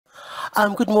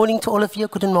Good morning to all of you.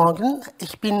 Guten Morgen.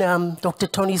 Ich bin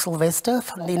Dr. Toni Sylvester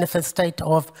von der University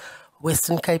of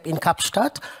Western Cape in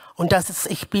Kapstadt. Und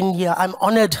ich bin hier, I'm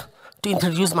honored to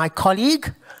introduce my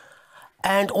colleague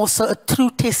and also a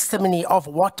true testimony of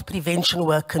what prevention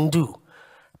work can do.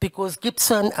 Because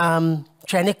Gisbon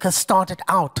Jannecke started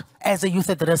out as a youth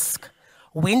at risk,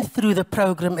 went through the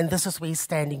program, and this is where he's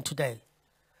standing today.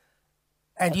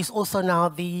 And he's also now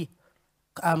the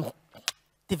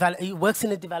he works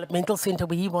in a developmental center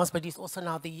where he was, but he's also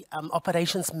now the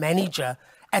operations manager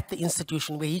at the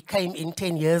institution where he came in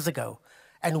 10 years ago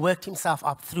and worked himself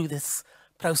up through this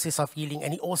process of healing,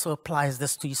 and he also applies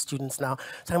this to his students now.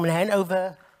 So I'm going to hand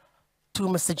over to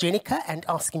Mr. Jannecke and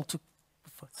ask him to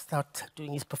start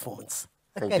doing his performance.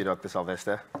 Okay. Thank you, Dr.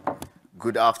 Sylvester.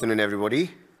 Good afternoon, everybody.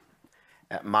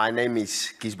 My name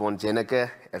is Gisbon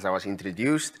Jannecke, as I was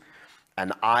introduced,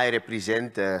 and I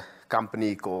represent a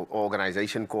company called,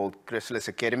 organization called Chrysalis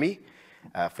Academy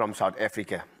from South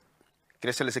Africa.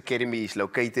 Chrysalis Academy is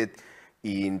located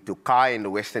in Tokai in the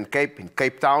Western Cape, in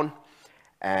Cape Town,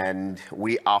 and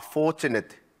we are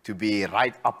fortunate to be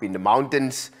right up in the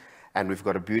mountains, and we've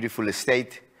got a beautiful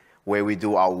estate where we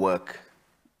do our work.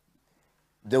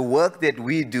 The work that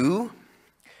we do,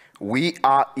 we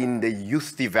are in the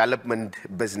youth development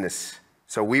business.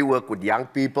 So we work with young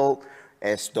people,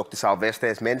 as Dr. Sylvester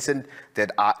has mentioned,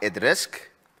 that are at risk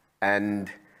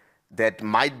and that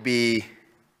might be,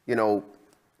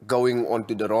 going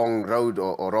onto the wrong road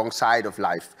or wrong side of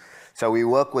life. So we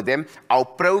work with them. Our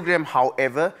program,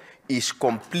 however, is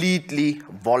completely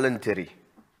voluntary.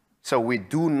 So we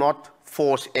do not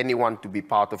force anyone to be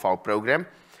part of our program.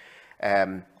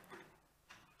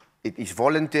 It is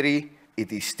voluntary,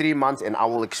 it is 3 months, and I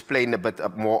will explain a bit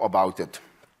more about it.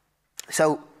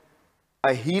 So,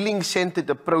 a healing-centered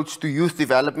approach to youth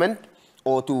development,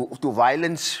 or to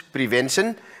violence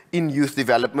prevention in youth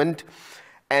development.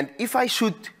 And if I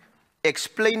should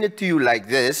explain it to you like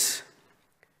this,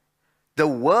 the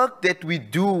work that we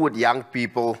do with young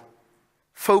people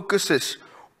focuses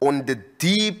on the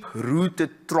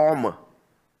deep-rooted trauma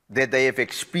that they have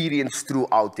experienced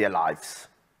throughout their lives.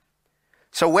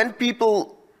 So when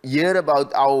people hear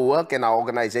about our work and our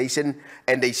organization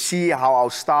and they see how our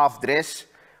staff dress,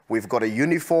 we've got a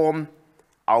uniform,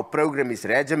 our program is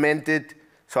regimented,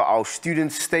 so our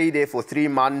students stay there for 3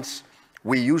 months.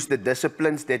 We use the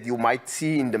disciplines that you might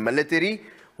see in the military,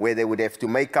 where they would have to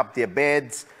make up their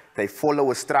beds, they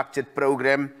follow a structured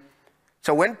program.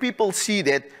 So when people see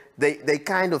that, they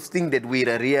kind of think that we're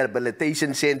a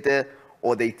rehabilitation center,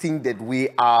 or they think that we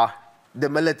are the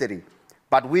military.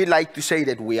 But we like to say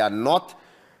that we are not,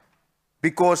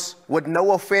 because with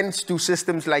no offense to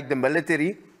systems like the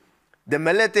military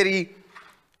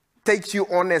takes you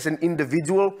on as an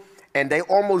individual, and they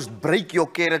almost break your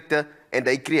character, and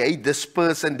they create this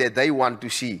person that they want to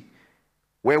see.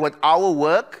 Where with our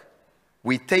work,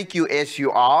 we take you as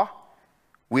you are,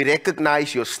 we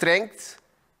recognize your strengths,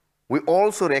 we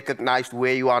also recognize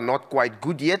where you are not quite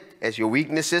good yet as your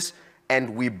weaknesses,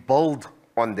 and we build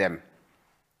on them.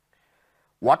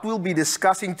 What we'll be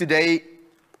discussing today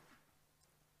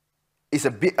is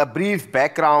a brief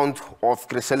background of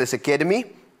Chrysalis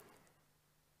Academy,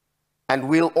 and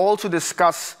we'll also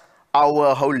discuss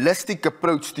our holistic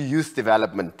approach to youth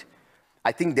development.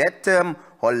 I think that term,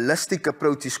 holistic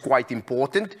approach, is quite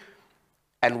important,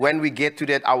 and when we get to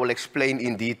that, I will explain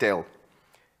in detail.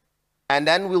 And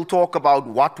then we'll talk about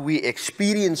what we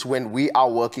experience when we are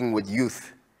working with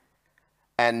youth,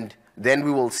 and then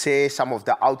we will say some of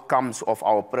the outcomes of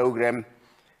our program,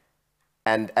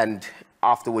 and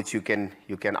afterwards you can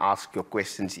ask your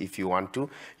questions if you want to.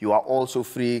 You are also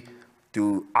free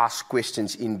to ask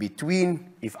questions in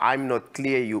between. If I'm not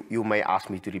clear, you may ask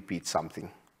me to repeat something.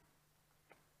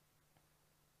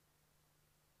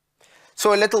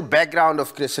 So a little background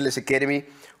of Chrysalis Academy.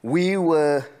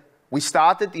 We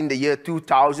started in the year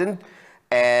 2000,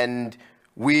 and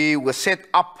we were set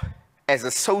up as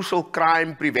a social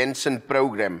crime prevention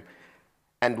program,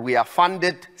 and we are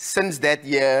funded since that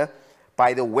year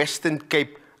by the Western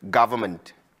Cape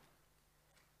government.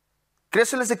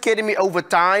 Chrysalis Academy over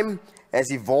time has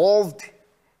evolved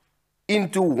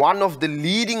into one of the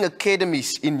leading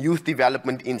academies in youth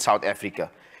development in South Africa.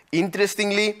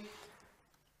 Interestingly,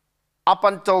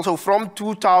 from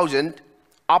 2000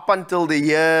 up until the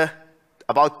year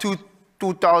about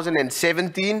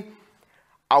 2017,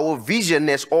 our vision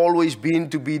has always been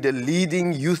to be the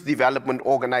leading youth development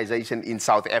organization in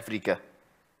South Africa.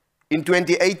 In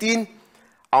 2018,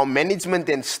 our management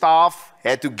and staff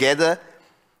had to gather,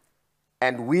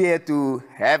 and we had to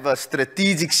have a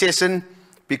strategic session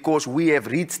because we have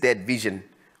reached that vision.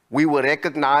 we were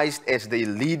recognized as the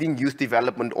leading youth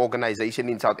development organization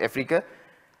in South Africa.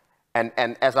 And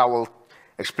as I will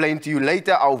explain to you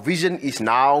later, our vision is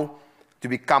now to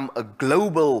become a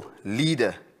global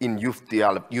leader in youth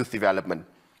development.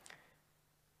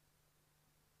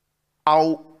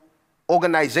 Our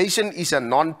organization is a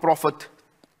non-profit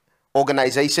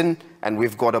organization, and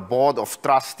we've got a board of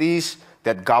trustees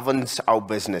that governs our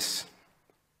business.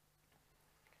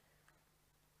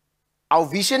 Our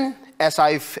vision, as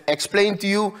I've explained to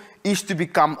you, is to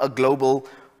become a global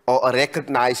or a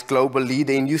recognized global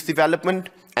leader in youth development.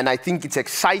 And I think it's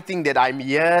exciting that I'm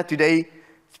here today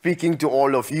speaking to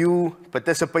all of you,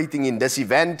 participating in this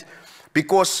event,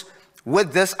 because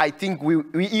with this, I think we're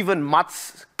even much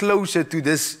closer to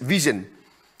this vision.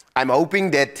 I'm hoping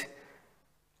that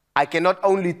I can not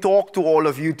only talk to all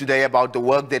of you today about the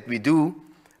work that we do,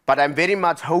 but I'm very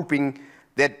much hoping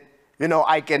that, you know,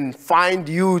 I can find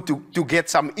you to get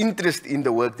some interest in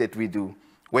the work that we do.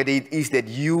 Whether it is that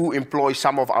you employ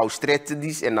some of our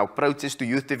strategies and approaches to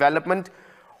youth development,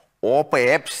 or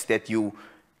perhaps that you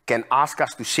can ask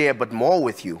us to share a bit more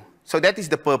with you. So that is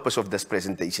the purpose of this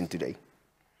presentation today.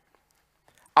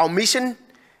 Our mission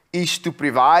is to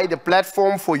provide a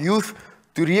platform for youth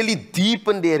to really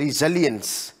deepen their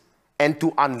resilience and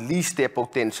to unleash their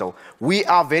potential. We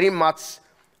are very much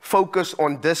focused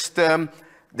on this term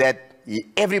that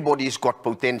everybody's got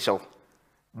potential,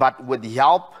 but with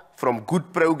help from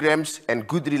good programs and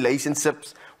good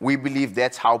relationships, we believe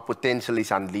that's how potential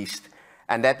is unleashed.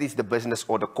 And that is the business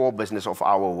or the core business of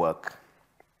our work.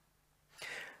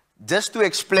 Just to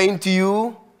explain to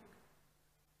you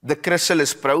the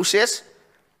Chrysalis process,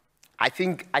 I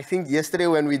think yesterday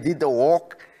when we did the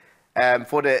walk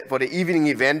for the evening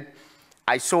event,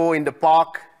 I saw in the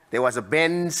park there was a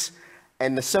Benz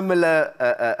and a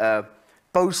similar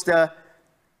poster,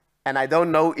 and I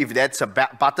don't know if that's a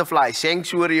butterfly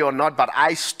sanctuary or not, but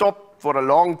I stopped for a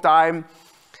long time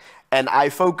and I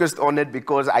focused on it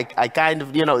because I kind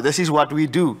of, you know, this is what we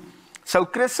do. So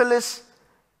Chrysalis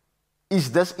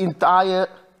is this entire,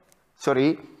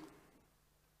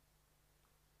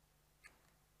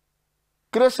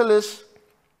 Chrysalis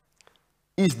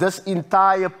is this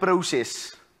entire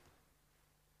process.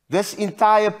 This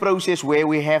entire process where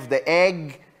we have the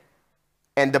egg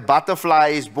and the butterfly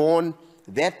is born,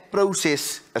 that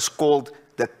process is called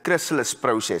the Chrysalis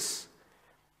process.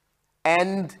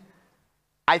 And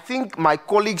I think my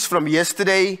colleagues from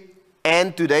yesterday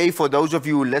and today, for those of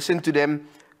you who listen to them,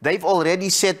 they've already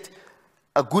set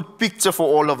a good picture for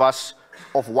all of us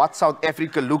of what South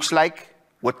Africa looks like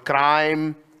with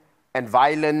crime and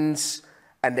violence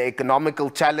and the economical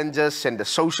challenges and the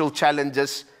social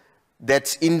challenges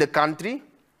that's in the country.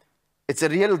 It's a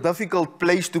real difficult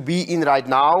place to be in right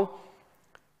now.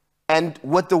 And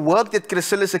with the work that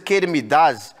Chrysalis Academy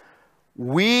does,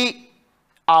 we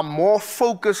are more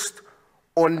focused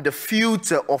on the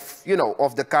future of, you know,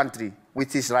 of the country,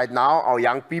 which is right now our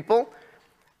young people.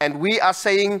 And we are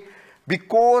saying,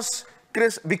 because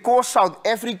South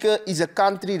Africa is a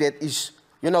country that is,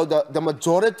 you know, the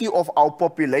majority of our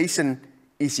population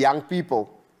is young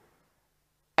people.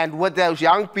 And with those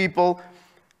young people,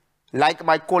 like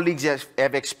my colleagues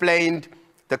have explained,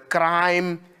 the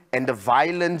crime and the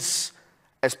violence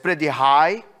is pretty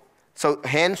high. So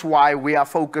hence why we are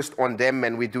focused on them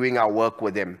and we're doing our work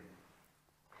with them.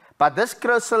 But this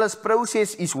chrysalis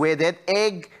process is where that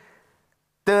egg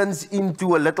turns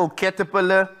into a little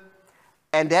caterpillar,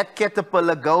 and that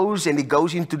caterpillar goes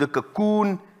into the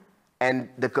cocoon, and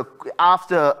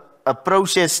after a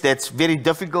process that's very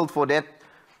difficult for that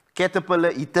caterpillar,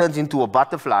 it turns into a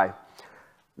butterfly.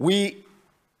 We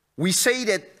say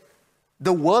that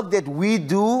the work that we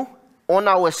do on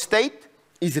our estate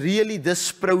is really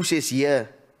this process here,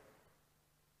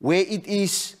 where it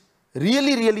is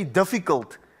really, really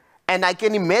difficult. And I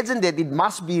can imagine that it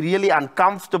must be really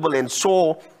uncomfortable and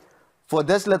sore for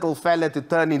this little fella to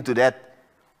turn into that.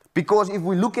 Because if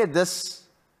we look at this,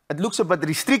 it looks a bit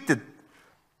restricted.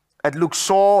 It looks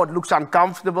sore, it looks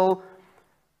uncomfortable,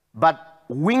 but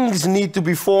wings need to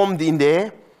be formed in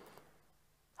there.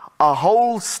 A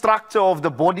whole structure of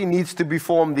the body needs to be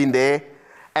formed in there.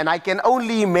 And I can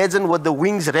only imagine with the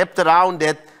wings wrapped around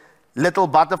that little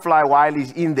butterfly while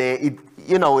he's in there,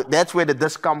 you know, that's where the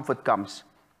discomfort comes.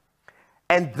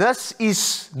 And this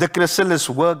is the chrysalis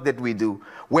work that we do,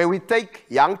 where we take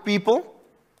young people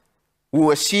who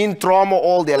have seen trauma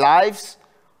all their lives,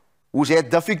 who's had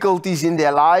difficulties in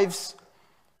their lives,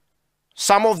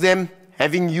 some of them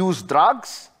having used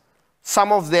drugs,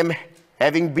 some of them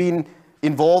having been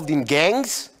involved in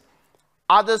gangs,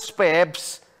 others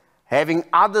perhaps having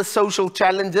other social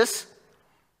challenges,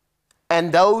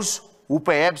 and those who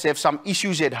perhaps have some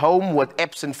issues at home with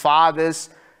absent fathers,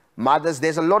 mothers.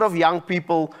 There's a lot of young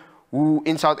people who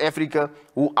in South Africa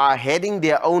who are heading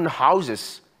their own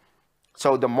houses.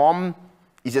 So the mom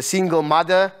is a single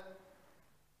mother,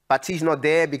 but she's not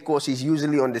there because she's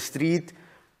usually on the street,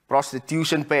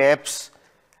 prostitution perhaps,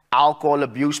 alcohol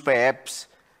abuse perhaps,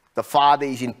 the father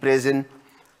is in prison.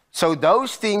 So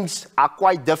those things are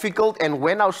quite difficult, and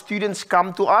when our students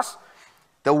come to us,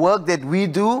 the work that we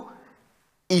do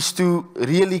is to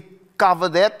really cover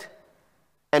that.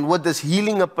 And with this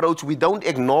healing approach, we don't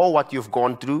ignore what you've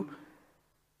gone through.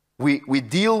 We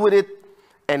deal with it,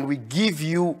 and we give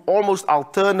you almost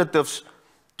alternatives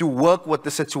to work with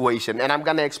the situation. And I'm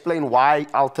going to explain why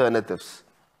alternatives.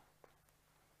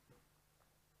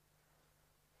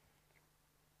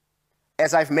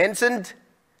 As I've mentioned,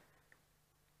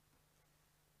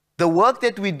 the work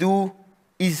that we do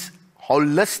is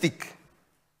holistic.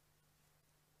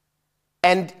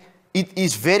 And it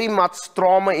is very much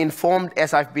trauma-informed,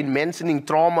 as I've been mentioning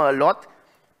trauma a lot,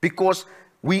 because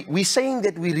we're saying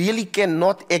that we really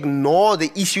cannot ignore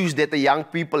the issues that the young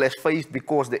people have faced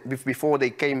before they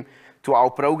came to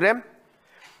our program.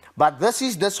 But this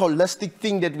is this holistic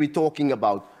thing that we're talking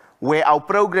about, where our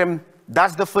program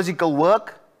does the physical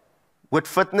work with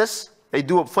fitness. They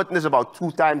do fitness about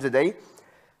 2 times a day.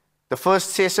 The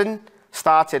first session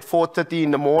starts at 4:30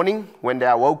 in the morning when they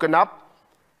are woken up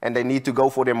and they need to go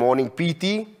for their morning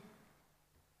PT.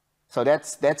 So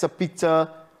that's a picture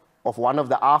of one of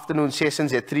the afternoon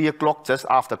sessions at 3 o'clock just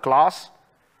after class.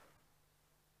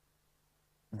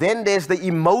 Then there's the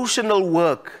emotional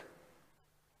work.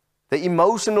 The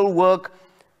emotional work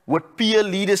with peer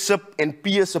leadership and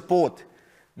peer support.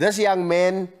 This young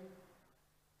man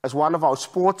is one of our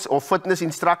sports or fitness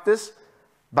instructors,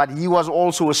 but he was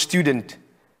also a student.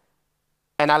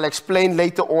 And I'll explain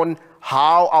later on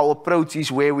how our approach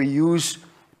is, where we use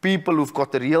people who've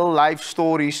got the real life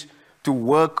stories to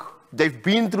work. They've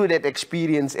been through that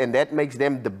experience, and that makes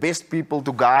them the best people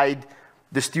to guide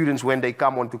the students when they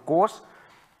come onto course.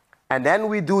 And then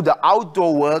we do the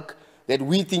outdoor work that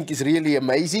we think is really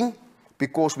amazing,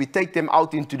 because we take them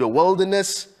out into the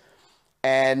wilderness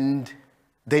and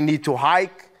they need to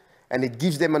hike, and it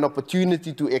gives them an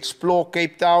opportunity to explore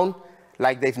Cape Town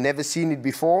like they've never seen it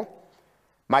before.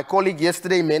 My colleague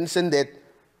yesterday mentioned that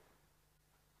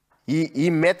he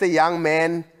met a young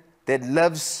man that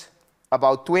lives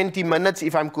about 20 minutes,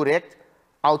 if I'm correct,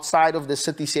 outside of the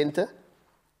city center,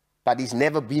 but he's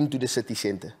never been to the city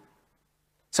center.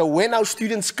 So when our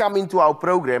students come into our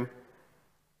program,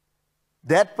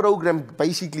 that program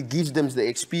basically gives them the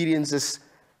experiences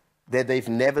that they've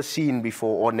never seen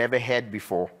before or never had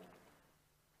before.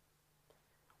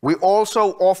 We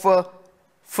also offer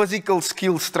physical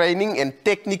skills training and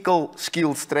technical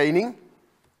skills training.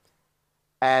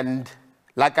 And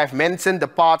like I've mentioned,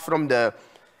 apart from the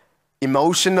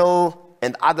emotional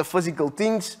and other physical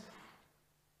things,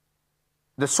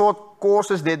 the short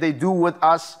courses that they do with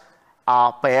us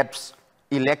are perhaps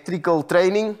electrical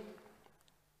training.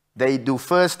 They do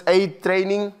first aid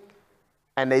training,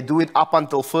 and they do it up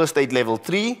until first aid level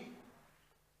 3.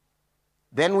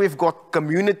 Then we've got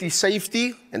community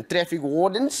safety and traffic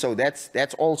wardens, so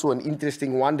that's also an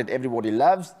interesting one that everybody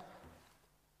loves.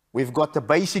 We've got the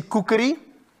basic cookery.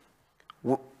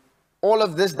 All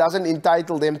of this doesn't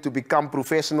entitle them to become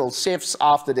professional chefs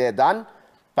after they're done,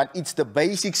 but it's the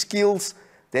basic skills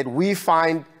that we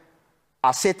find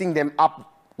are setting them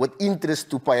up with interest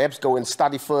to perhaps go and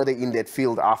study further in that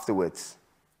field afterwards.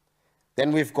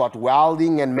 Then we've got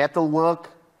welding and metal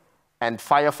work and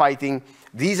firefighting.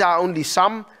 These are only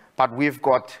some, but we've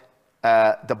got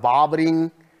the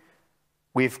barbering,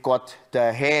 we've got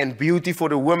the hair and beauty for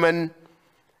the women,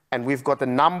 and we've got a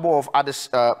number of other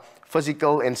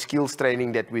physical and skills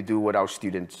training that we do with our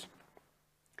students.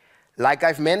 Like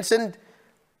I've mentioned,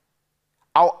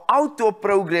 our outdoor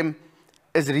program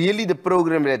is really the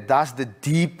program that does the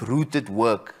deep-rooted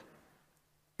work.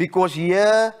 Because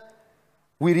here,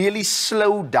 we really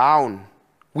slow down.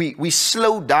 We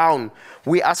slow down.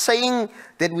 We are saying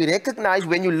that we recognize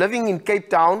when you're living in Cape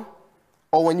Town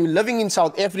or when you're living in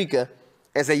South Africa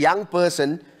as a young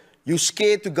person, you're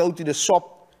scared to go to the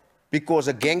shop because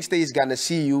a gangster is going to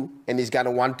see you and is going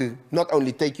to want to not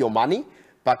only take your money,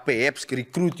 but perhaps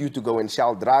recruit you to go and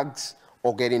sell drugs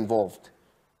or get involved.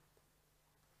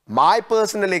 My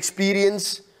personal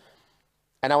experience,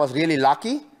 and I was really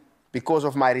lucky because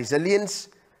of my resilience,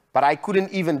 but I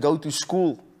couldn't even go to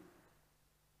school.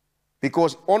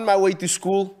 Because on my way to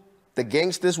school, the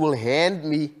gangsters will hand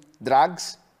me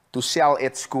drugs to sell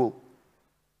at school.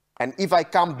 And if I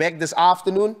come back this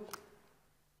afternoon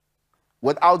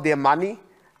without their money,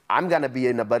 I'm going to be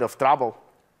in a bit of trouble.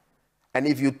 And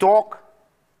if you talk,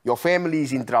 your family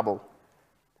is in trouble.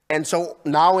 And so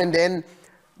now and then,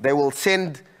 they will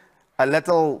send a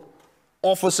little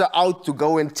officer out to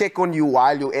go and check on you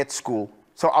while you're at school.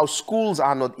 So our schools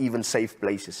are not even safe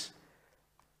places.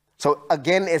 So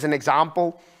again, as an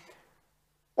example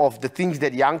of the things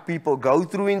that young people go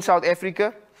through in South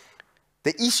Africa,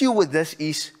 the issue with this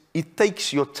is it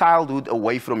takes your childhood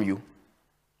away from you.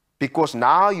 Because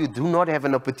now you do not have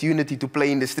an opportunity to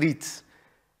play in the streets.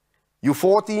 You're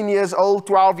 14 years old,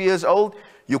 12 years old,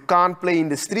 you can't play in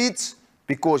the streets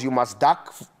because you must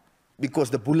duck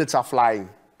because the bullets are flying.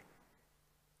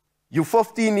 You're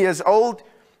 15 years old,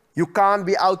 you can't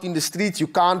be out in the streets, you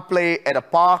can't play at a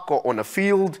park or on a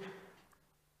field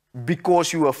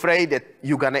because you're afraid that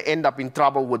you're going to end up in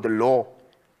trouble with the law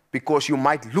because you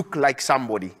might look like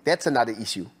somebody. That's another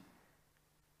issue.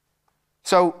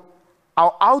 So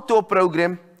our outdoor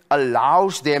program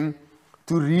allows them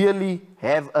to really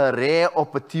have a rare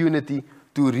opportunity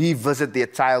to revisit their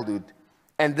childhood.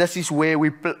 And this is where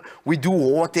we do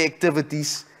water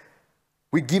activities.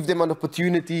 We give them an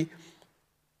opportunity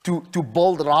to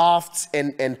build rafts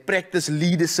and practice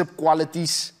leadership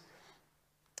qualities.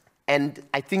 And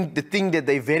I think the thing that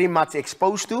they're very much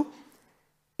exposed to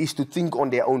is to think on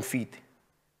their own feet.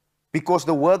 Because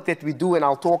the work that we do, and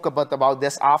I'll talk about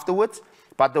this afterwards,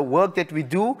 but the work that we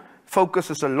do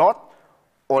focuses a lot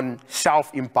on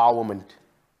self-empowerment.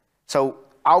 So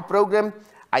our program,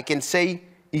 I can say,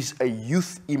 is a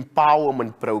youth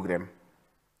empowerment program.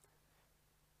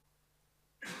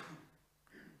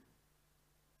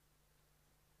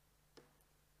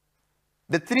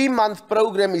 The 3-month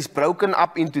program is broken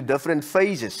up into different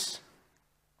phases,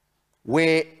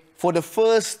 where for the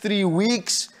first 3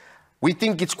 weeks, we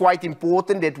think it's quite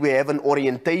important that we have an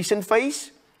orientation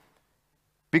phase,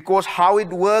 because how it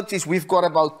works is we've got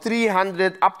about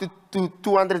 300 up to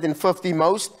 250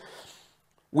 most.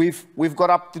 We've got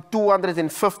up to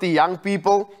 250 young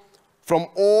people from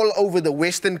all over the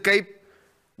Western Cape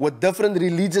with different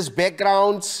religious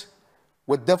backgrounds,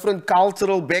 with different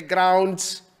cultural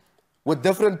backgrounds, with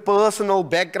different personal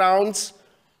backgrounds,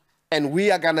 and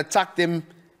we are going to chuck them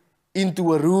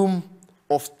into a room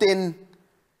of 10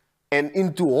 and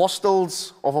into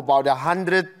hostels of about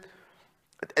 100.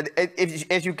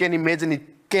 As you can imagine,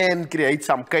 it can create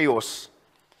some chaos.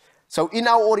 So in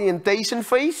our orientation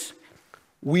phase,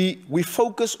 we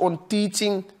focus on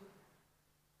teaching,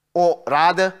 or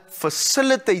rather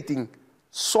facilitating,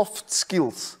 soft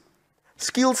skills.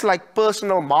 Skills like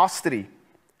personal mastery,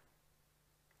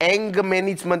 anger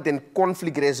management and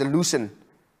conflict resolution,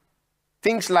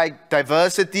 things like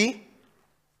diversity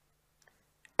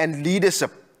and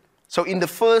leadership. So in the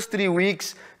first 3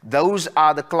 weeks, those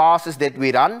are the classes that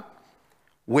we run,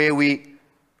 where we're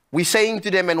saying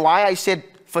to them, and why I said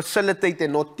facilitate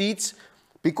and not teach,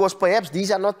 because perhaps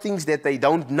these are not things that they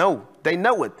don't know. They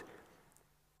know it,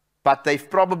 but they've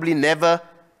probably never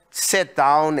sat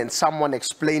down and someone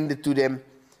explained it to them.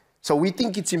 So we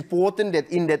think it's important that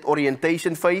in that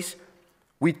orientation phase,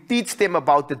 we teach them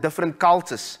about the different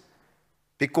cultures.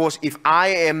 Because if I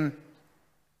am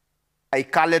a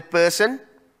colored person,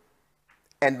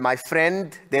 and my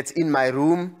friend that's in my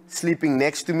room sleeping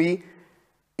next to me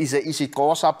is a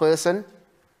isiXhosa person,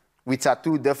 which are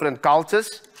two different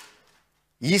cultures,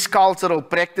 his cultural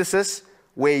practices,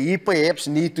 where he perhaps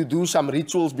need to do some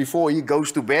rituals before he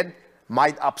goes to bed,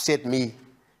 might upset me.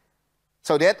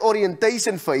 So that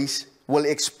orientation phase will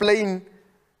explain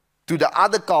to the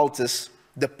other cultures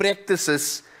the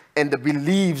practices and the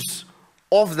beliefs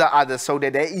of the others so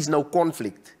that there is no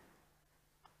conflict.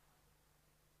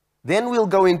 Then we'll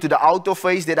go into the outdoor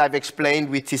phase that I've explained,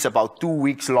 which is about 2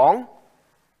 weeks long.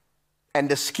 And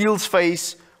the skills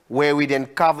phase, where we then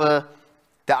cover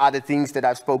the other things that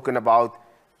I've spoken about,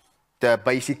 the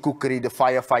basic cookery, the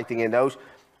firefighting and those.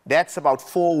 That's about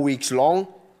 4 weeks long,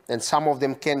 and some of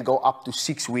them can go up to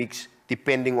 6 weeks,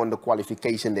 depending on the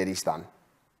qualification that is done,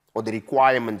 or the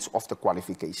requirements of the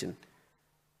qualification.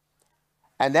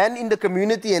 And then in the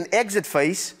community and exit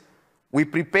phase, we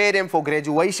prepare them for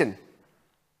graduation.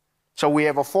 So we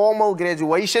have a formal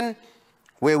graduation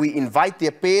where we invite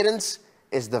their parents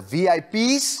as the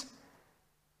VIPs,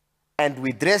 and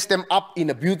we dress them up in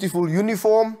a beautiful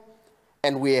uniform,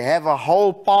 and we have a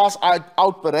whole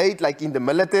pass-out parade like in the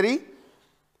military,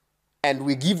 and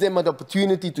we give them an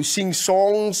opportunity to sing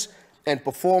songs and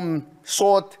perform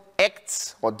short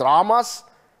acts or dramas,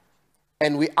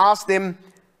 and we ask them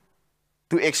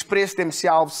to express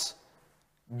themselves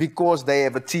because they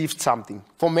have achieved something.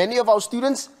 For many of our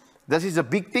students, this is a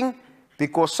big thing,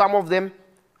 because some of them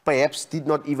perhaps did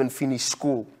not even finish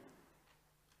school.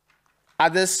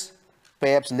 Others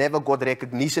perhaps never got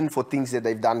recognition for things that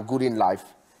they've done good in life.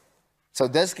 So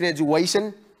this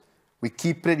graduation, we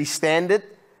keep pretty standard,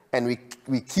 and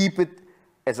we keep it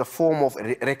as a form of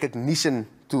recognition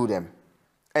to them.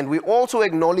 And we also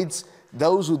acknowledge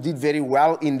those who did very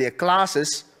well in their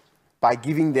classes by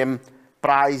giving them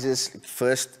prizes,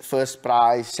 first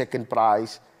prize, second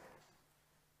prize.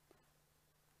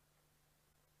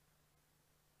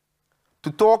 To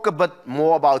talk a bit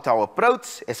more about our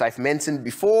approach, as I've mentioned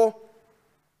before,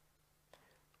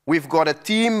 we've got a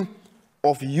team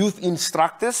of youth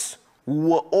instructors who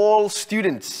were all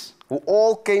students, who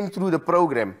all came through the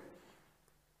program,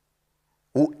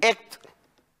 who act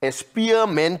as peer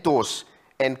mentors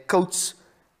and coach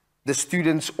the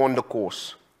students on the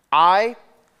course. I,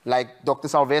 like Dr.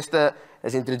 Sylvester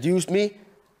has introduced me,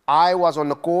 I was on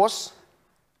the course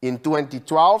in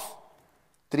 2012,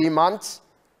 3 months,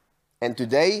 and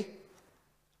today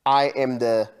I am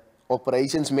the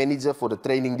operations manager for the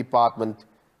training department.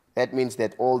 That means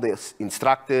that all the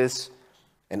instructors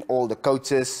and all the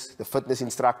coaches, the fitness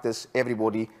instructors,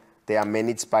 everybody, they are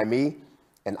managed by me.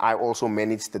 And I also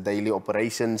manage the daily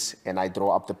operations, and I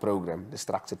draw up the program, the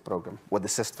structured program, with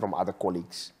assist from other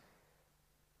colleagues.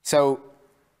 So,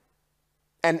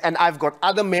 and I've got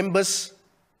other members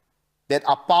that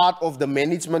are part of the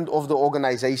management of the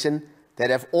organization that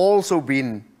have also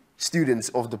been students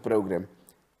of the program.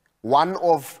 One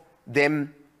of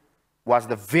them was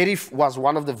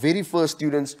one of the very first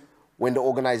students when the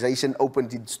organization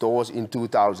opened its doors in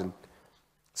 2000.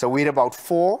 So we're about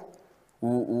 4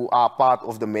 who are part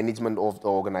of the management of the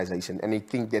organization. And I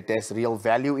think that there's real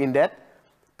value in that,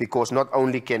 because not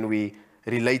only can we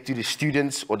relate to the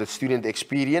students or the student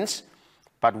experience,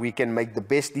 but we can make the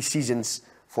best decisions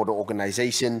for the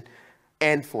organization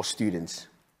and for students.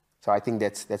 So I think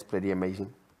that's pretty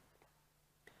amazing.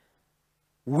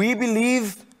 We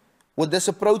believe, with this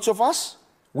approach of us,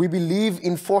 we believe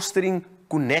in fostering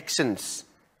connections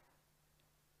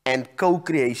and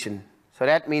co-creation. So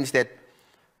that means that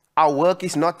our work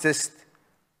is not just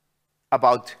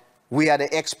about we are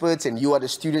the experts and you are the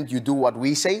student, you do what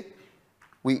we say.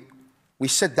 We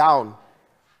sit down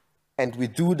and we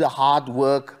do the hard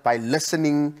work by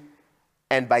listening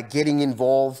and by getting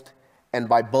involved and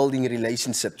by building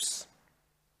relationships.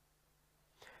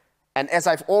 And as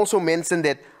I've also mentioned,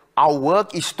 that our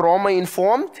work is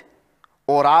trauma-informed,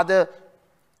 or rather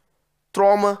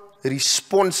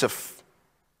trauma-responsive,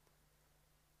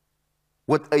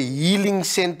 with a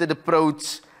healing-centered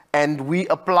approach, and we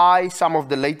apply some of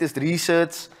the latest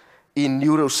research in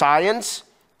neuroscience,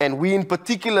 and we in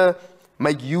particular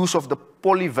make use of the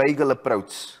polyvagal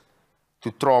approach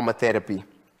to trauma therapy.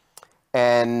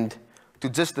 And to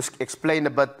just explain a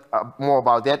bit more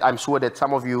about that, I'm sure that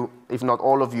some of you, if not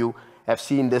all of you, have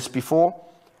seen this before.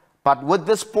 But with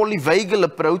this polyvagal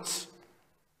approach,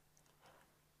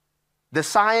 the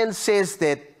science says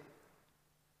that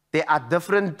there are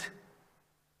different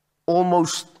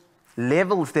almost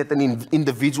levels that an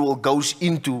individual goes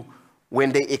into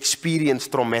when they experience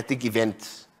traumatic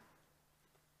events.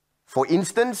 For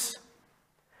instance,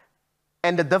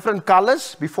 and the different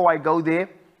colors, before I go there,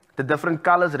 the different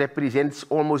colors represents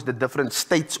almost the different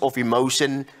states of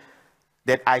emotion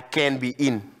that I can be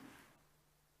in.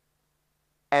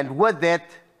 And with that,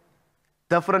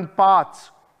 different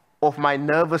parts of my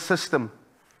nervous system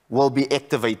will be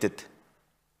activated.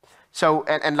 So,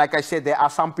 and like I said, there are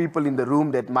some people in the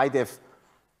room that might have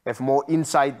more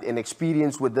insight and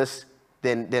experience with this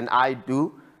than I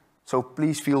do. So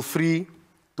please feel free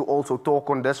to also talk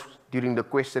on this during the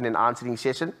question and answering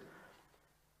session.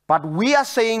 But we are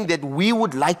saying that we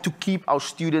would like to keep our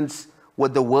students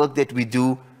with the work that we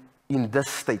do in this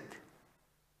state.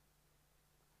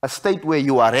 A state where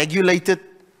you are regulated,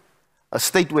 a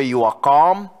state where you are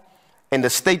calm, and a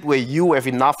state where you have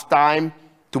enough time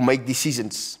to make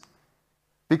decisions.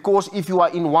 Because if you are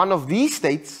in one of these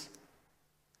states,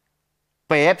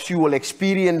 perhaps you will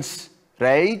experience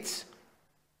rage,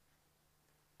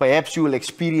 perhaps you will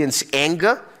experience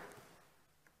anger,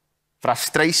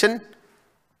 frustration.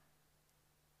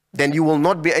 Then you will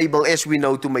not be able, as we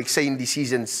know, to make sane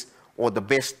decisions or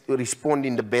to respond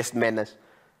in the best manners.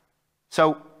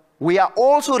 So we are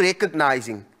also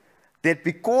recognizing that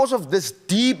because of this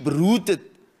deep-rooted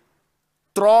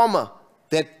trauma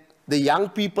that the young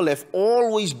people have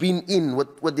always been in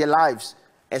with their lives,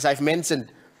 as I've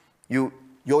mentioned,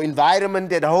 your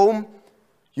environment at home,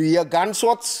 you hear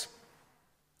gunshots,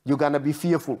 you're going to be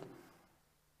fearful.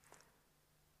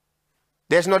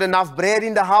 There's not enough bread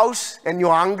in the house and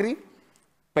you're hungry,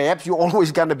 perhaps you're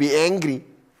always going to be angry.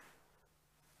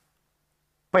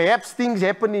 Perhaps things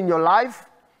happen in your life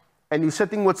and you're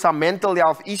sitting with some mental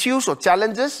health issues or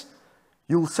challenges,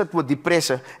 you'll sit with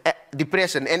depression.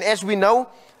 And as we know,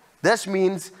 this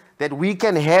means that we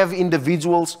can have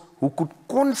individuals who could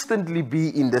constantly be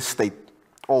in this state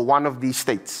or one of these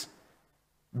states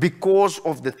because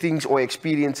of the things or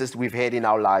experiences we've had in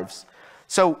our lives.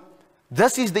 So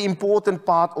this is the important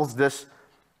part of this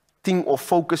thing of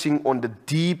focusing on the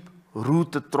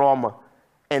deep-rooted trauma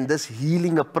and this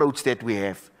healing approach that we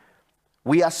have.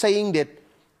 We are saying that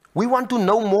we want to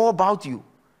know more about you.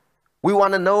 We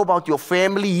want to know about your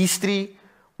family history.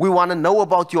 We want to know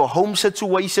about your home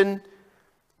situation.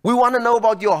 We want to know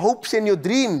about your hopes and your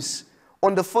dreams.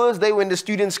 On the first day when the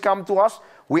students come to us,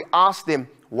 we ask them,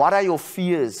 what are your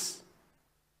fears?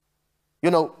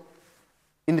 You know,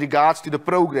 in regards to the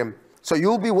program. So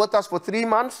you'll be with us for 3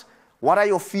 months. What are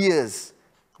your fears?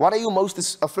 What are you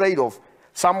most afraid of?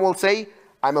 Some will say,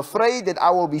 I'm afraid that I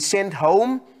will be sent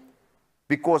home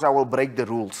because I will break the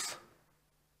rules.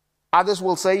 Others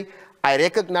will say, I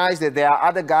recognize that there are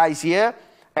other guys here,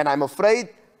 and I'm afraid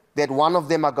that one of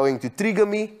them are going to trigger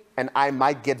me, and I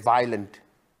might get violent.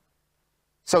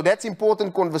 So that's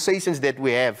important conversations that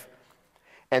we have.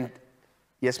 And,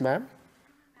 yes, ma'am?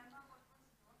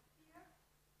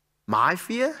 My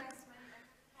fear?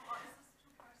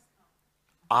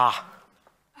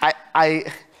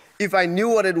 If I knew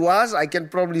what it was, I can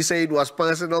probably say it was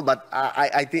personal, but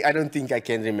I don't think I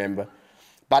can remember.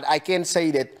 But I can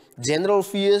say that general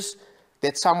fears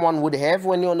that someone would have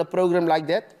when you're on a program like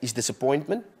that is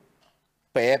disappointment.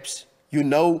 Perhaps you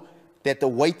know that the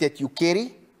weight that you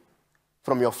carry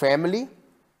from your family,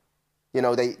 you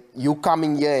know, you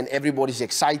coming here and everybody's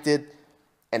excited,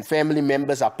 and family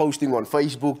members are posting on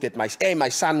Facebook that my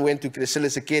son went to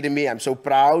Chrysalis Academy, I'm so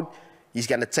proud, he's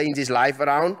going to change his life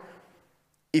around.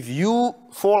 If you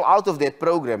fall out of that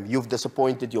program, you've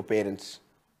disappointed your parents.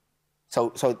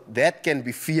 So that can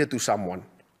be fear to someone,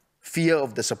 fear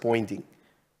of disappointing.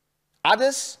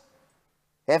 Others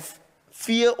have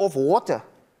fear of water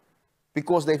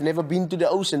because they've never been to the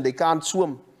ocean, they can't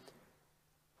swim.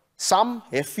 Some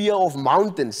have fear of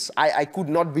mountains. I could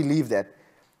not believe that.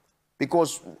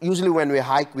 Because usually when we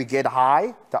hike, we get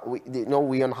high.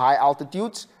 We're on high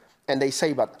altitudes. And they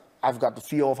say, but I've got the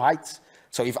fear of heights.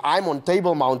 So if I'm on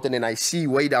Table Mountain and I see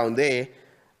way down there,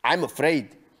 I'm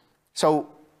afraid. So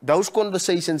those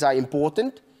conversations are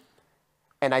important.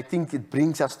 And I think it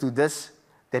brings us to this,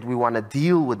 that we want to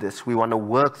deal with this. We want to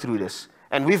work through this.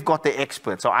 And we've got the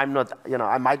experts. So I'm not,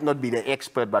 I might not be the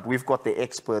expert, but we've got the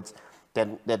experts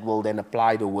that will then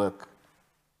apply the work.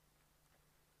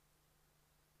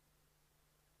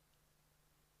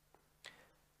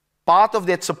 Part of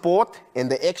that support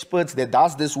and the experts that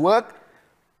does this work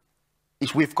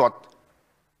is we've got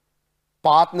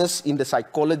partners in the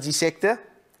psychology sector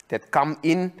that come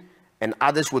in, and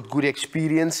others with good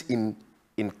experience in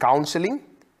counseling,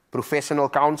 professional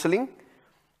counseling.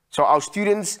 So our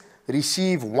students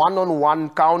receive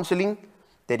one-on-one counseling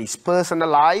that is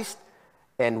personalized,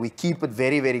 and we keep it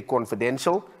very, very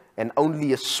confidential, and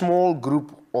only a small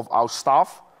group of our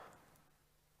staff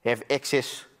have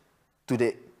access to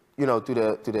the to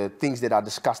the things that are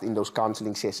discussed in those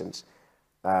counseling sessions.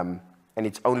 And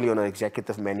it's only on an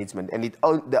executive management. And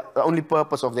the only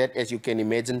purpose of that, as you can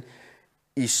imagine,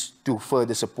 is to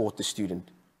further support the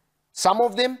student. Some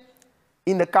of them,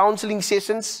 in the counseling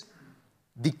sessions,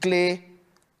 declare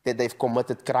that they've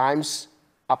committed crimes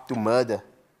up to murder,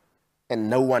 and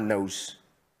no one knows.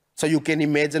 So you can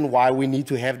imagine why we need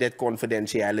to have that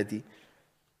confidentiality.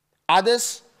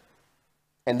 Others,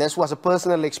 and this was a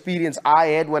personal experience I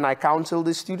had when I counseled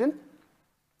this student,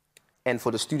 and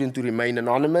for the student to remain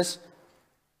anonymous,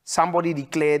 somebody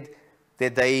declared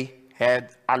that they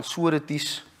had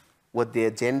unsureties with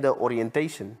their gender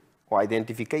orientation or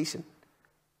identification.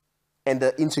 And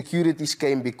the insecurities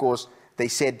came because they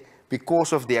said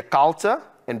because of their culture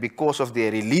and because of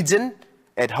their religion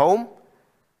at home,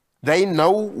 they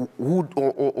know who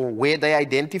or where they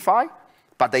identify,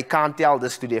 but they can't tell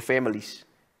this to their families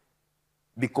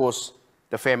because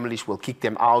the families will kick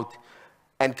them out.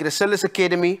 And Chrysalis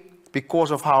Academy,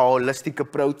 because of our holistic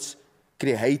approach,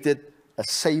 created a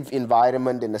safe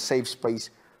environment and a safe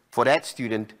space for that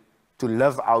student to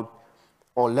live out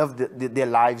or live their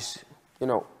lives,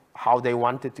 how they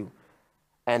wanted to.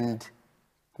 And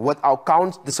with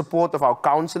the support of our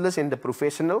counselors and the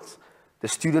professionals, the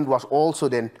student was also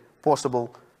then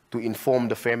possible to inform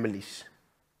the families.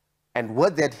 And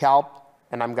with that help,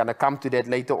 and I'm going to come to that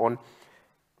later on,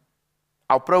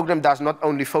 our program does not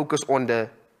only focus on the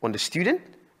student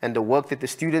and the work that the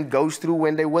student goes through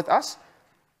when they're with us,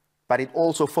 but it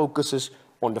also focuses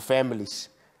on the families.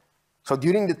 So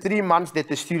during the 3 months that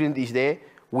the student is there,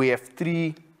 we have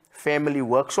 3 family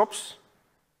workshops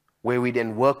where we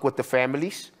then work with the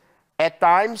families. At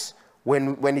times,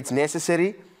 when it's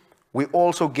necessary, we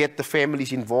also get the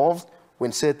families involved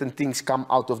when certain things come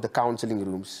out of the counseling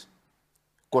rooms.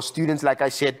 Because students, like I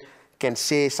said, can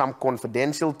say some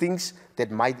confidential things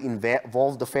that might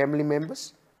involve the family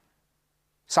members.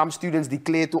 Some students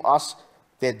declare to us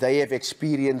that they have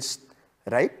experienced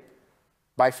rape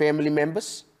by family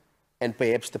members, and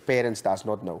perhaps the parents does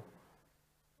not know.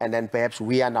 And then perhaps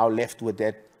we are now left with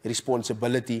that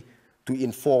responsibility to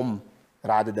inform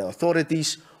rather the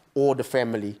authorities or the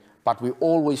family, but we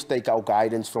always take our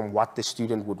guidance from what the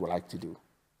student would like to do,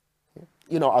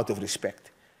 you know, out of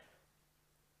respect.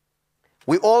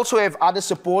 We also have other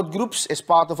support groups as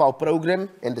part of our program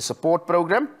and the support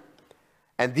program,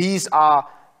 and these are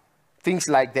things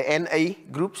like the NA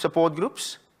group, support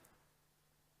groups.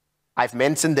 I've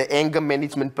mentioned the anger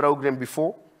management program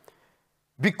before.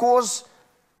 Because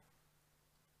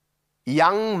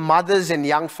young mothers and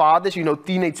young fathers, you know,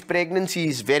 teenage pregnancy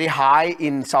is very high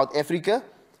in South Africa.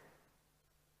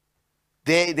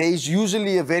 There is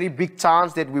usually a very big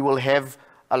chance that we will have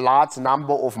a large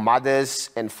number of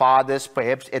mothers and fathers,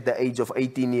 perhaps at the age of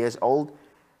 18 years old,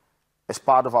 as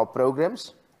part of our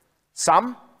programs.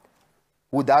 Some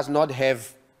who does not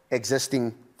have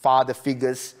existing father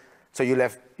figures. So you'll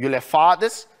have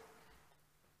fathers.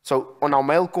 So on our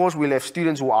male course, we'll have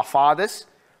students who are fathers,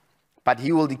 but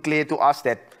he will declare to us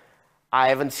that I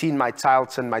haven't seen my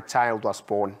child since my child was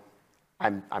born.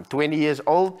 I'm 20 years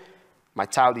old, my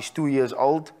child is 2 years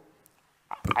old.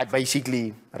 I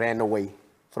basically ran away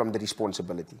from the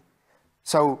responsibility.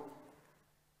 So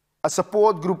a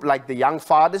support group like the Young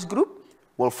Fathers group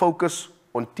will focus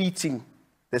on teaching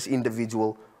this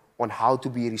individual on how to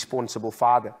be a responsible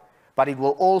father. But it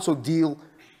will also deal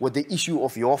with the issue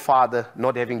of your father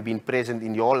not having been present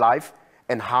in your life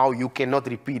and how you cannot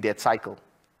repeat that cycle.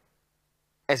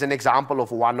 As an example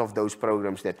of one of those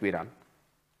programs that we run.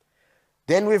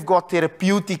 Then we've got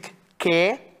therapeutic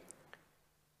care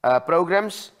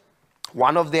programs.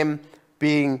 One of them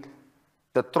being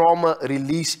the trauma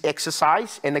release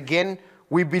exercise. And again,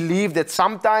 we believe that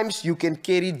sometimes you can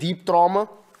carry deep trauma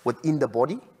within the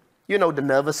body. You know, the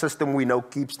nervous system we know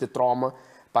keeps the trauma,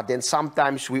 but then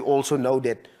sometimes we also know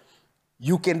that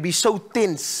you can be so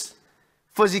tense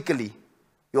physically,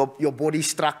 your body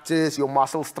structures, your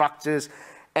muscle structures,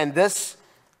 and this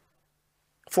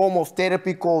form of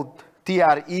therapy called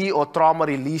TRE or trauma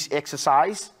release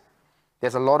exercise,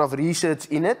 there's a lot of research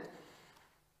in it,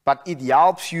 but it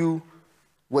helps you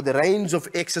with a range of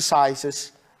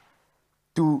exercises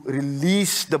to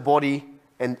release the body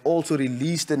and also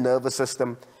release the nervous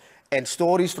system. And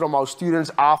stories from our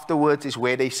students afterwards is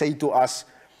where they say to us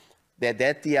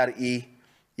that TRE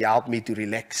helped me to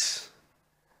relax.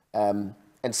 And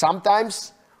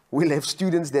sometimes we'll have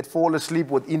students that fall asleep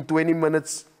within 20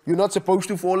 minutes. You're not supposed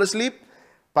to fall asleep,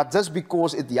 but just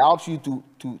because it helps you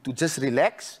to just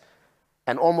relax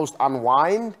and almost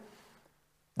unwind,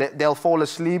 they'll fall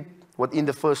asleep within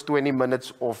the first 20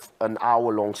 minutes of an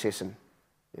hour-long session.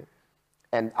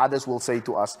 And others will say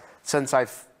to us, since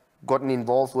I've gotten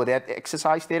involved with that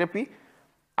exercise therapy,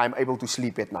 I'm able to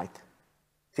sleep at night.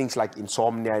 Things like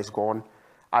insomnia is gone.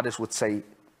 Others would say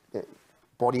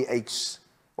body aches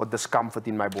or discomfort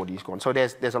in my body is gone. So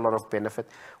there's a lot of benefit.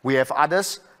 We have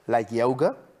others like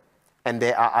yoga, and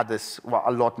there are others, well,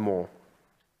 a lot more.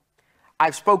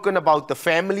 I've spoken about the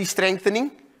family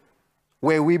strengthening,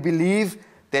 where we believe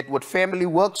that with family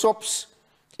workshops,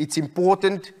 it's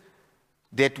important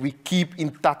that we keep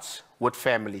in touch with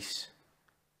families.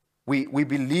 We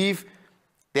believe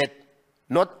that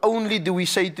not only do we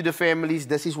say to the families,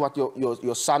 this is what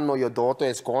your son or your daughter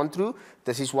has gone through,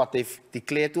 this is what they've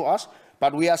declared to us,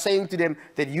 but we are saying to them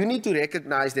that you need to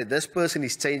recognize that this person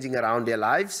is changing around their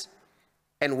lives,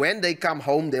 and when they come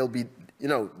home, they'll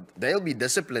be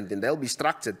disciplined and they'll be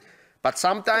structured. But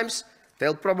sometimes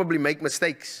they'll probably make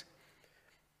mistakes.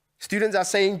 Students are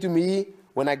saying to me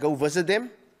when I go visit them,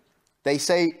 they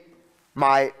say,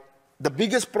 the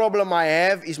biggest problem I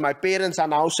have is my parents are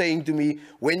now saying to me,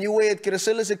 when you were at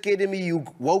Chrysalis Academy, you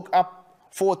woke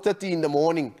up 4:30 in the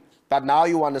morning, but now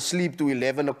you want to sleep to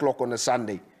 11 o'clock on a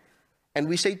Sunday. And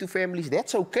we say to families,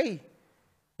 that's okay,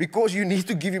 because you need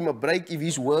to give him a break if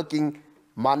he's working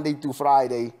Monday to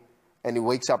Friday and he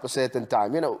wakes up a certain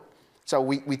time, you know. So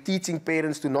we're teaching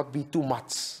parents to not be too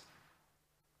much.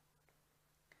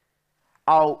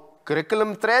 Our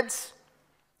curriculum threads,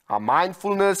 our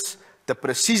mindfulness, the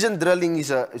precision drilling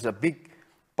is a big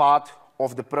part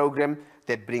of the program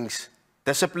that brings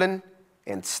discipline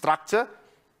and structure,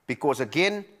 because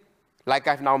again, like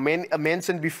I've now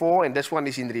mentioned before, and this one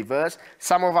is in reverse,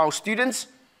 some of our students,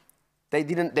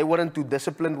 they weren't too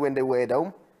disciplined when they were at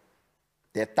home.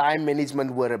 Their time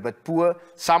management were a bit poor.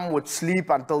 Some would sleep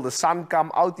until the sun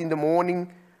come out in the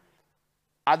morning.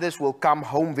 Others will come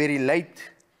home very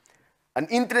late. An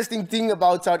interesting thing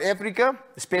about South Africa,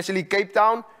 especially Cape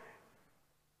Town,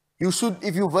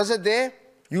 if you visit there,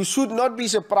 you should not be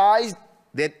surprised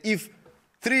that if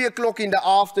 3 o'clock in the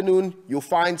afternoon, you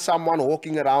find someone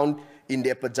walking around in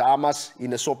their pajamas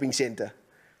in a shopping center.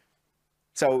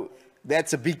 So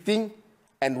that's a big thing.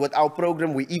 And with our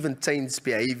program, we even change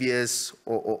behaviors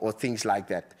or things like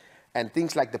that. And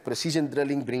things like the precision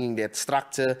drilling, bringing that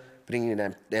structure, bringing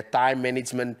that time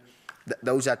management,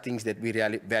 those are things that we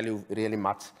really value really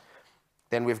much.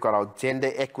 Then we've got our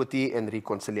gender equity and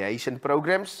reconciliation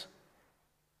programs.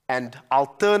 And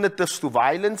alternatives to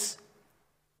violence,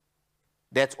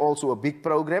 that's also a big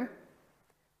program.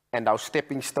 And our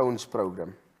stepping stones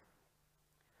program.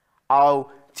 Our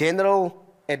general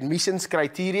admissions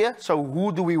criteria, so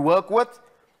who do we work with?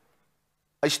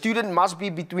 A student must be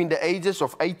between the ages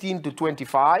of 18 to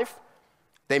 25.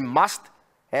 They must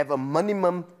have a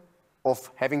minimum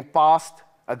of having passed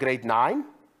a grade 9.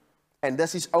 And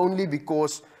this is only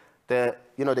because the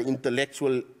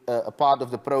intellectual part of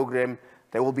the program,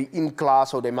 they will be in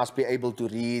class, so they must be able to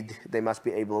read, they must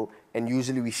be able, and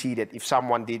usually we see that if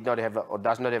someone did not have or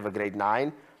does not have a grade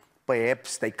 9,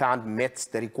 perhaps they can't meet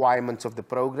the requirements of the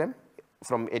program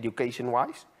from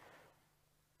education-wise.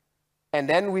 And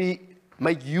then we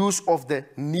make use of the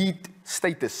need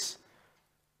status.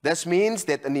 This means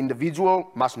that an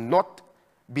individual must not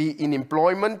be in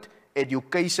employment,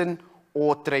 education,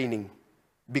 or training.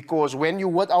 Because when you're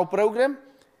with our program,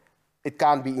 it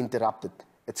can't be interrupted.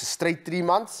 It's a straight 3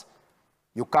 months.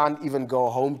 You can't even go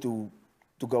home to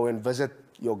go and visit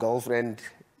your girlfriend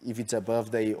if it's a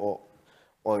birthday or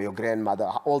your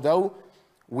grandmother. Although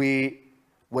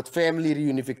with family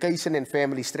reunification and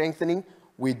family strengthening,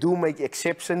 we do make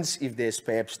exceptions if there's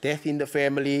perhaps death in the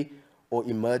family or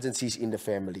emergencies in the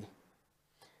family.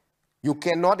 You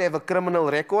cannot have a criminal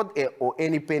record or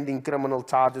any pending criminal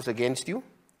charges against you.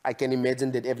 I can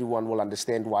imagine that everyone will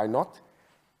understand why not.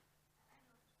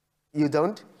 You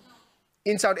don't?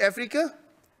 In South Africa,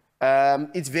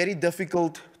 it's very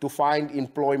difficult to find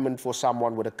employment for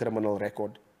someone with a criminal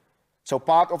record. So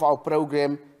part of our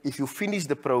program, if you finish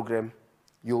the program,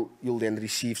 you'll then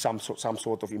receive some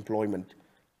sort of employment.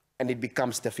 And it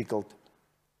becomes difficult.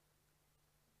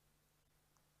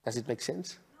 Does it make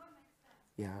sense? No, it makes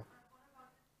sense. Yeah. What about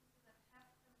the people that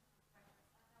have criminal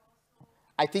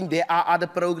records? I think there are other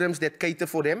programs that cater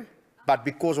for them, but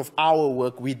because of our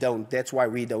work, we don't. That's why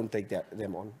we don't take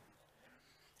them on.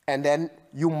 And then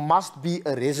you must be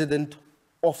a resident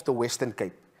of the Western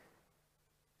Cape.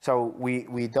 So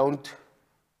we don't,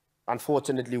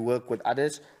 unfortunately, work with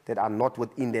others that are not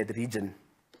within that region.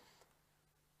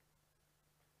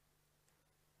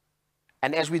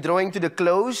 And as we're drawing to the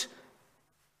close,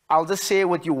 I'll just share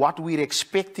with you what we're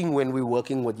expecting when we're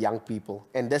working with young people.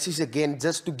 And this is, again,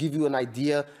 just to give you an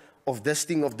idea of this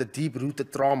thing of the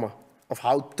deep-rooted trauma, of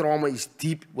how trauma is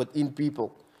deep within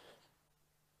people.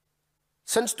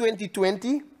 Since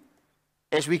 2020,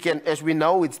 as we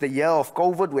know, it's the year of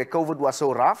COVID, where COVID was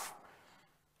so rough,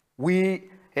 we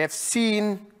have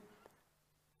seen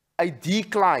a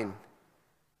decline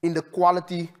in the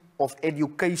quality of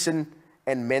education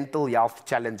and mental health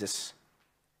challenges.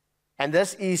 And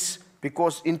this is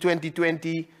because in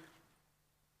 2020,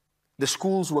 the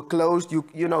schools were closed.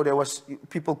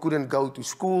 People couldn't go to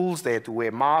schools. They had to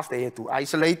wear masks. They had to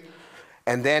isolate.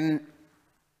 And then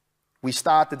we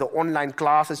started the online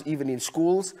classes even in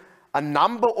schools. A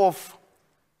number of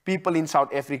people in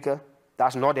South Africa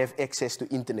does not have access to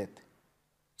internet.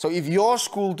 So if your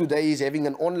school today is having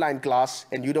an online class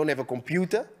and you don't have a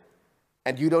computer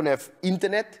and you don't have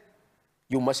internet,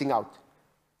 you're missing out.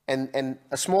 And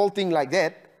a small thing like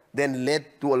that then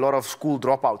led to a lot of school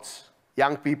dropouts.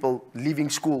 Young people leaving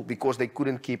school because they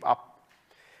couldn't keep up.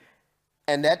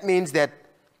 And that means that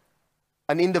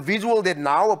an individual that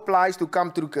now applies to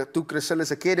come to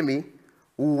Chrysalis Academy,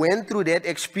 who went through that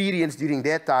experience during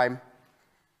that time,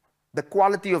 the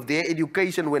quality of their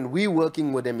education when we're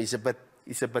working with them is a bit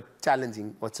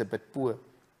challenging, or it's a bit poor.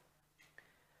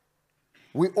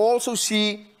 We also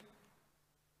see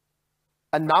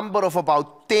a number of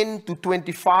about 10 to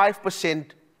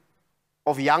 25%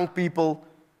 of young people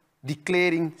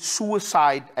declaring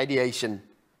suicide ideation,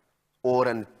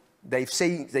 or they're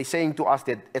saying to us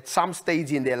that at some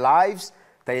stage in their lives,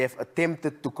 they have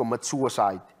attempted to commit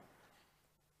suicide.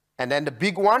 And then the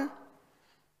big one,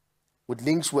 with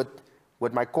links with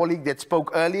my colleague that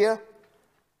spoke earlier,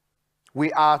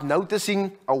 we are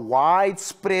noticing a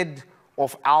widespread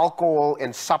of alcohol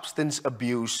and substance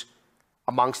abuse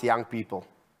amongst young people.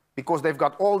 because they've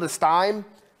got all this time,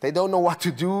 they don't know what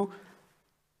to do.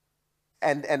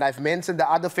 And I've mentioned the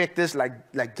other factors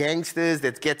like gangsters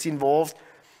that gets involved.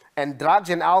 And drugs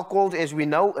and alcohol, as we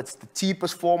know, it's the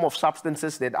cheapest form of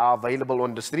substances that are available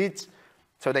on the streets.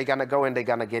 So they're going to go and they're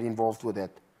going to get involved with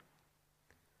that.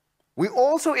 We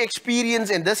also experience,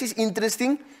 and this is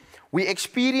interesting, we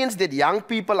experience that young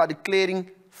people are declaring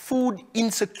food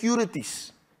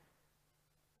insecurities.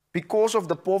 Because of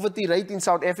the poverty rate in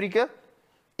South Africa,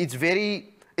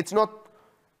 it's not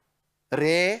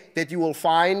rare that you will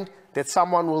find that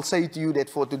someone will say to you that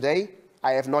for today,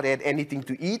 I have not had anything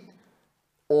to eat,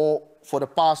 or for the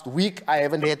past week, I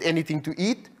haven't had anything to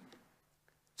eat.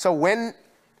 So when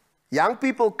young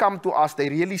people come to us, they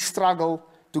really struggle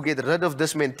to get rid of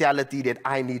this mentality that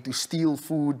I need to steal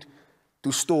food,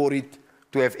 to store it,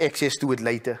 to have access to it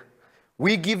later.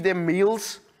 We give them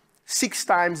meals 6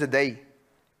 times a day.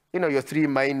 You know, your 3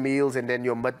 main meals and then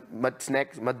your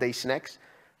midday snacks.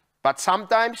 But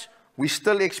sometimes we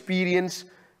still experience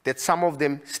that some of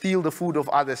them steal the food of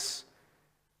others.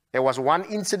 There was one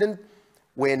incident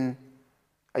when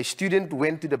a student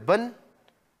went to the bin,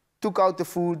 took out the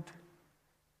food,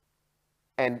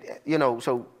 and, you know,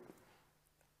 so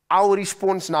our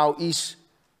response now is,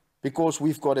 because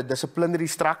we've got a disciplinary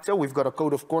structure, we've got a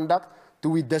code of conduct, do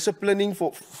we discipline him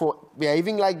for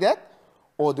behaving like that,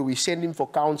 or do we send him for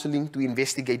counseling to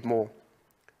investigate more?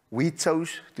 We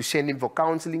chose to send him for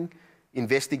counseling,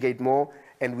 investigate more,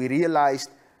 and we realized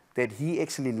that he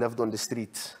actually lived on the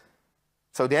streets.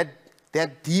 So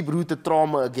that deep-rooted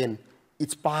trauma, again,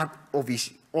 it's part of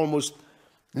his almost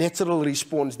natural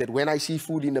response that when I see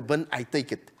food in the bin, I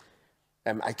take it.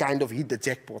 I kind of hit the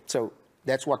jackpot. So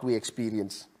that's what we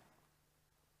experience.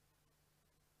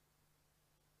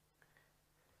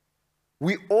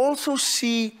 We also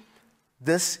see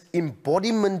this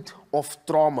embodiment of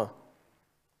trauma.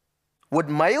 With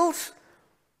males,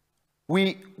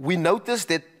 we notice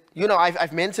that, you know,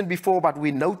 I've mentioned before, but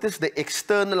we notice the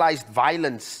externalized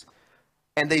violence.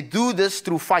 And they do this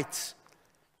through fights.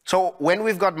 So when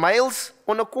we've got males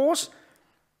on a course,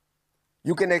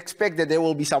 you can expect that there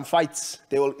will be some fights.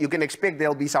 You can expect there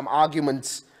will be some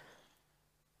arguments.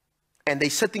 And they're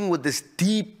sitting with this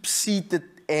deep-seated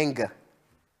anger.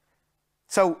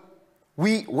 So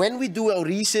when we do our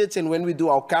research and when we do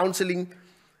our counseling,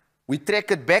 we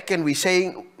track it back and we're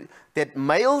saying that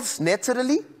males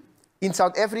naturally in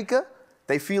South Africa,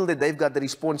 they feel that they've got the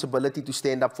responsibility to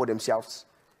stand up for themselves.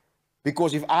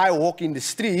 Because if I walk in the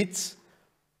streets,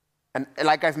 and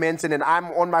like I've mentioned, and I'm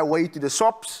on my way to the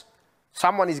shops,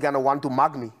 someone is going to want to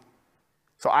mug me.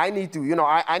 So I need to, you know,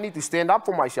 I need to stand up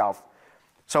for myself.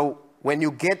 So when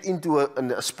you get into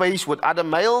a space with other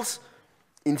males,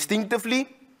 instinctively,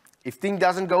 if things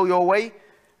doesn't go your way,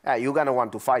 you're going to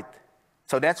want to fight.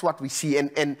 So that's what we see.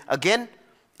 And again,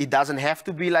 it doesn't have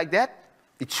to be like that.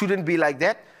 It shouldn't be like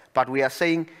that. But we are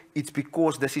saying it's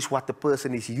because this is what the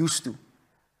person is used to.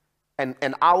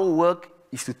 And our work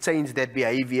is to change that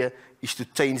behavior, is to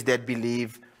change that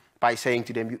belief by saying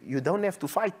to them, you don't have to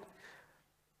fight.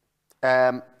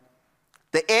 The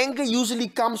anger usually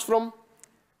comes from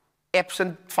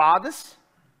absent fathers.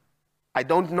 I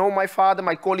don't know my father.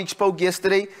 My colleague spoke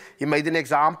yesterday. He made an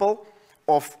example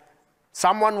of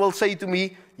someone will say to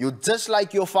me, you're just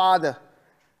like your father.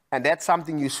 And that's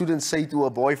something you shouldn't say to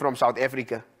a boy from South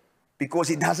Africa because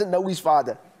he doesn't know his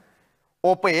father.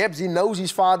 Or perhaps he knows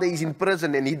his father is in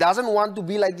prison and he doesn't want to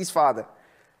be like his father.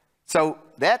 So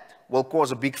that will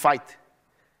cause a big fight.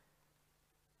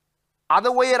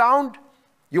 Other way around,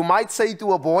 you might say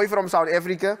to a boy from South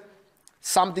Africa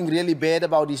something really bad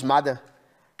about his mother.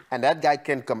 And that guy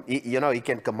can he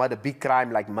can commit a big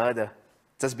crime like murder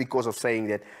just because of saying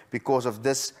that, because of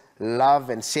this love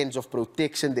and sense of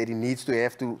protection that he needs to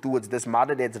have towards this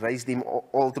mother that's raised him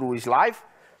all through his life.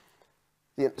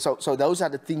 So those are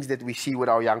the things that we see with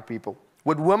our young people.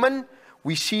 With women,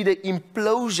 we see the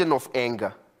implosion of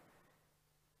anger.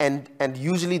 And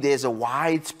usually there's a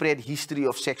widespread history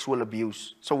of sexual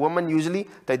abuse. So women usually,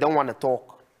 they don't want to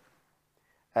talk.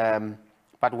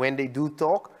 But when they do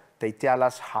talk, they tell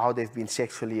us how they've been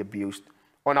sexually abused.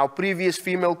 On our previous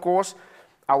female course,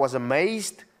 I was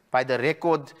amazed by the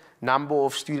record number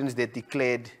of students that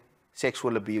declared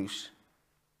sexual abuse.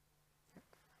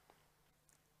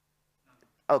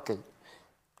 Okay.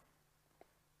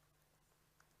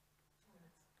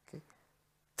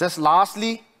 Just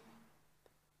lastly,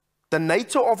 the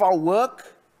nature of our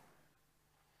work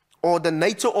or the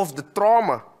nature of the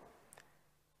trauma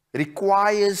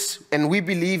requires, and we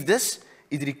believe this,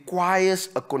 it requires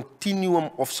a continuum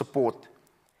of support.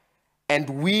 And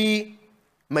we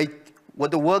make,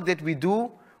 with the work that we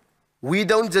do, We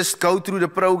don't just go through the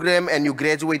program and you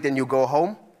graduate and you go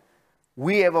home.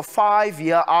 We have a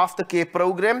 5-year aftercare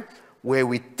program where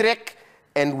we track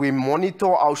and we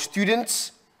monitor our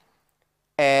students.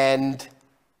 And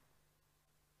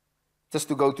just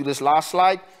to go to this last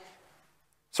slide.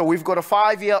 So we've got a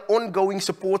 5-year ongoing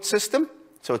support system.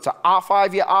 So it's a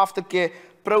 5-year aftercare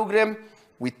program.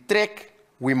 We track,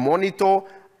 we monitor.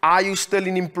 Are you still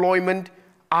in employment?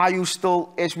 Are you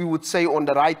still, as we would say, on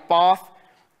the right path?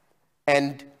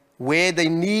 And where they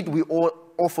need, we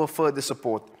offer further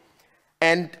support.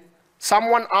 And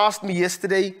someone asked me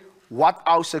yesterday what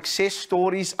our success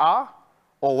stories are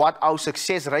or what our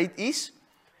success rate is.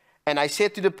 And I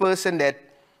said to the person that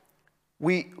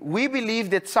we believe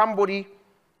that somebody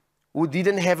who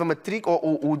didn't have a matric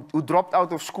or who dropped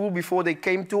out of school before they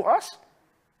came to us,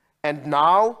 and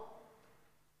now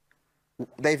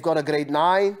they've got a grade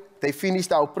 9, they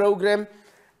finished our program,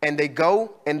 and they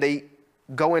go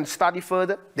and study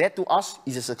further, that to us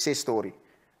is a success story.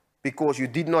 Because you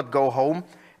did not go home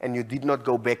and you did not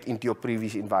go back into your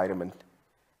previous environment,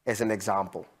 as an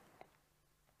example.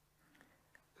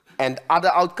 And other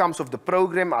outcomes of the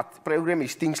program, our program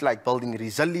is things like building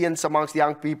resilience amongst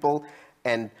young people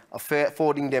and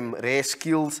affording them rare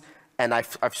skills. And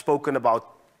I've spoken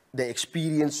about the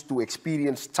experience to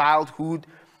experience childhood.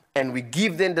 And we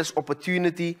give them this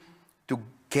opportunity to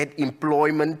get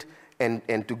employment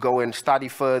and to go and study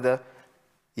further.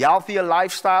 Healthier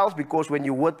lifestyles, because when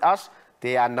you're with us,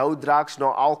 there are no drugs,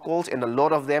 no alcohols, and a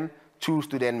lot of them choose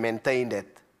to then maintain that.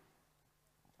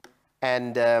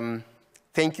 And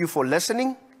thank you for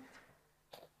listening.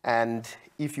 And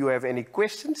if you have any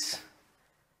questions,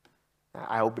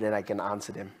 I hope that I can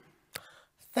answer them.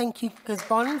 Thank you,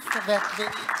 Gisbon, for that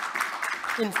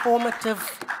very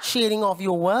informative sharing of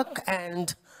your work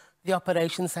and the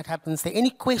operations that happens there.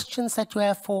 Any questions that you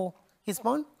have for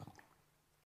Gisbon?